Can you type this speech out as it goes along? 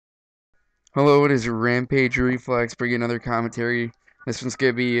Hello, it is RampagexREFLEXx bringing another commentary. This one's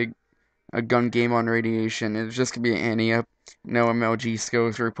gonna be a gun game on radiation. It's just gonna be an ante-up. No MLG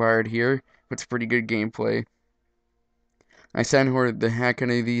skills required here, but it's pretty good gameplay. I sandhoarded the heck out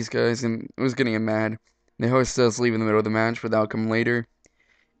of these guys and it was getting mad. The host does leave in the middle of the match, but that'll come later.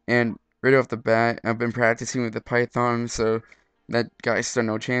 And right off the bat, I've been practicing with the Python, so that guy stood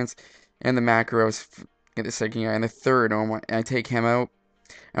no chance. And the macros, get the second guy, and the third, I take him out.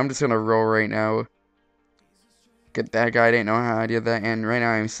 I'm just gonna roll right now. Get that guy, I didn't know how I did that, and right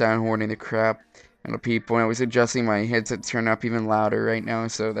now I'm soundhoarding the crap out of people, and I was adjusting my headset to turn up even louder right now,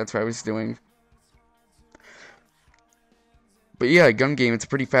 so that's what I was doing. But yeah, gun game, it's a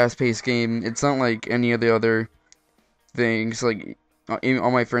pretty fast-paced game. It's not like any of the other things, like,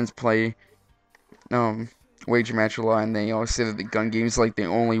 all my friends play, Wager Match a lot, and they always say that the gun game is like the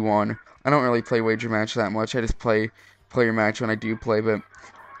only one. I don't really play Wager Match that much, I just play Player Match when I do play, but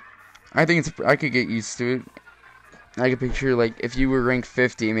I think I could get used to it. I could picture, like, if you were ranked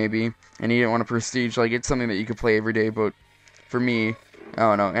 50, maybe, and you didn't want a prestige, like, it's something that you could play every day, but for me, I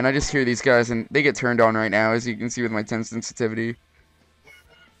don't know. And I just hear these guys, and they get turned on right now, as you can see with my 10 sensitivity.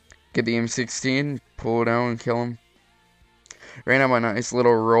 Get the M16, pull it out, and kill him. Right now, my nice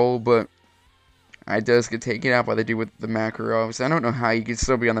little roll, but I does get taken out by the dude with the Makarovs. I don't know how you could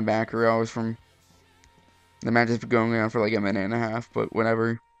still be on the Makarovs from the match has been going on for, like, a minute and a half, but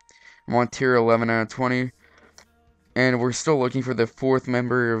whatever. I'm on tier 11 out of 20. And we're still looking for the 4th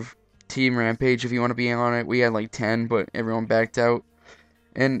member of Team Rampage if you want to be on it. We had like 10, but everyone backed out.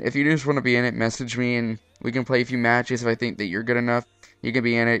 And if you just want to be in it, message me and we can play a few matches if I think that you're good enough. You can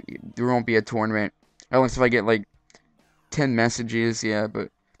be in it. There won't be a tournament. Unless if I get like 10 messages, yeah, but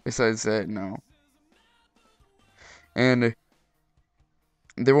besides that, no. And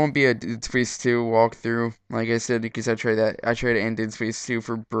there won't be a Dead Space 2 walkthrough, like I said, because I tried to end Dead Space 2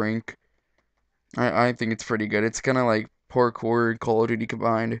 for Brink. I think it's pretty good. It's kind of like parkour and Call of Duty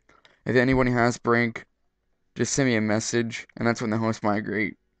combined. If anyone has Brink, just send me a message, and that's when the host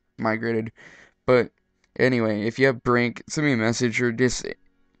migrated. But anyway, if you have Brink, send me a message or just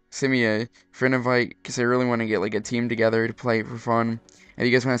send me a friend invite, because I really want to get like a team together to play for fun. If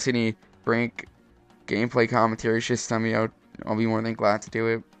you guys want to see any Brink gameplay commentaries, just tell me out. I'll be more than glad to do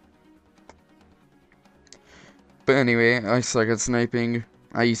it. But anyway, I suck at sniping.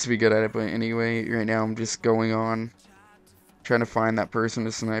 I used to be good at it, but anyway, right now I'm just going on, trying to find that person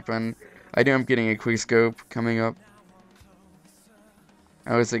to snipe on. I know I'm getting a quick scope coming up.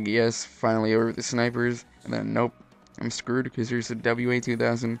 I was like, yes, finally over the snipers, and then nope, I'm screwed because there's a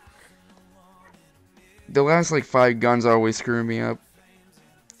WA-2000. The last like 5 guns always screw me up,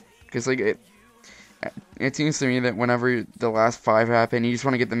 because like it seems to me that whenever the last 5 happen, you just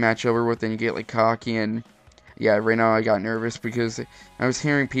want to get the match over with, and you get like cocky and. Yeah, right now I got nervous because I was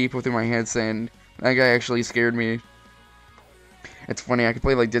hearing people through my head saying that guy actually scared me. It's funny, I can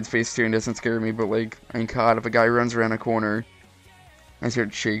play like Dead Space 2 and it doesn't scare me, but like I'm caught if a guy runs around a corner, I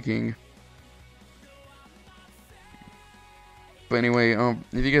start shaking. But anyway,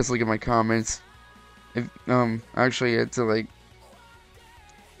 if you guys look at my comments, if actually I had to like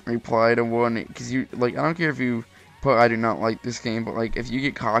reply to one because you like I don't care if you put I do not like this game, but like if you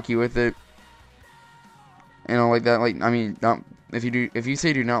get cocky with it. You know, like that, like, I mean, not, if you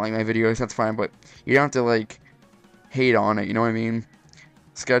say do not like my videos, that's fine, but you don't have to, like, hate on it, you know what I mean?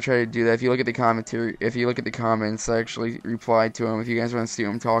 Just gotta try to do that. If you look at the commentary, if you look at the comments, I actually replied to them if you guys want to see what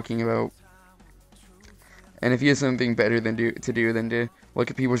I'm talking about. And if you have something better than to do than to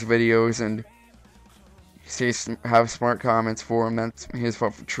look at people's videos and say, have smart comments for him, that's his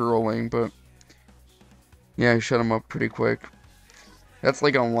fault for trolling, but, yeah, I shut him up pretty quick. That's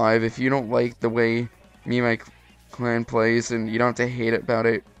like on live, if you don't like the way me and my clan plays and you don't have to hate about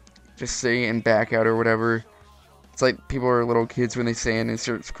it, just say and back out or whatever. It's like people are little kids when they say it and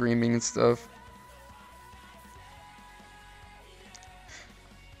start screaming and stuff.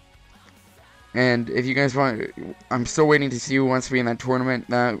 And if you guys want, I'm still waiting to see who wants to be in that tournament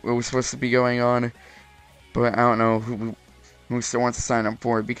that was supposed to be going on, but I don't know who still wants to sign up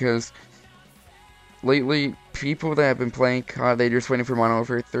for it because lately, people that have been playing COD, they're just waiting for Modern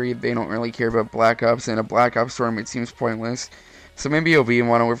Warfare 3. They don't really care about Black Ops, and a Black Ops tournament seems pointless. So maybe it'll be a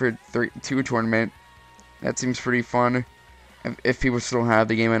Modern Warfare 2 tournament. That seems pretty fun. If people still have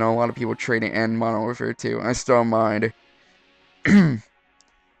the game, I know a lot of people trade it and Modern Warfare 2. I still don't mind.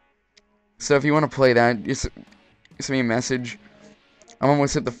 So if you want to play that, just send me a message. I'm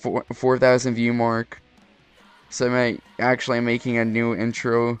almost at the 4,000 view mark. So I'm making a new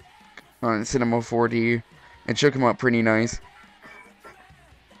intro on Cinema 4D. It should come up pretty nice.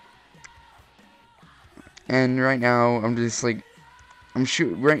 And right now, I'm just like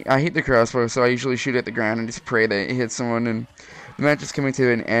I hate the crossbow, so I usually shoot at the ground and just pray that it hits someone. And the match is coming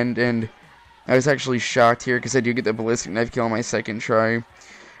to an end, and I was actually shocked here because I do get the ballistic knife kill on my second try,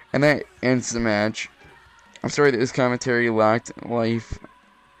 and that ends the match. I'm sorry that this commentary lacked life.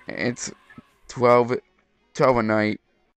 It's 12 at night.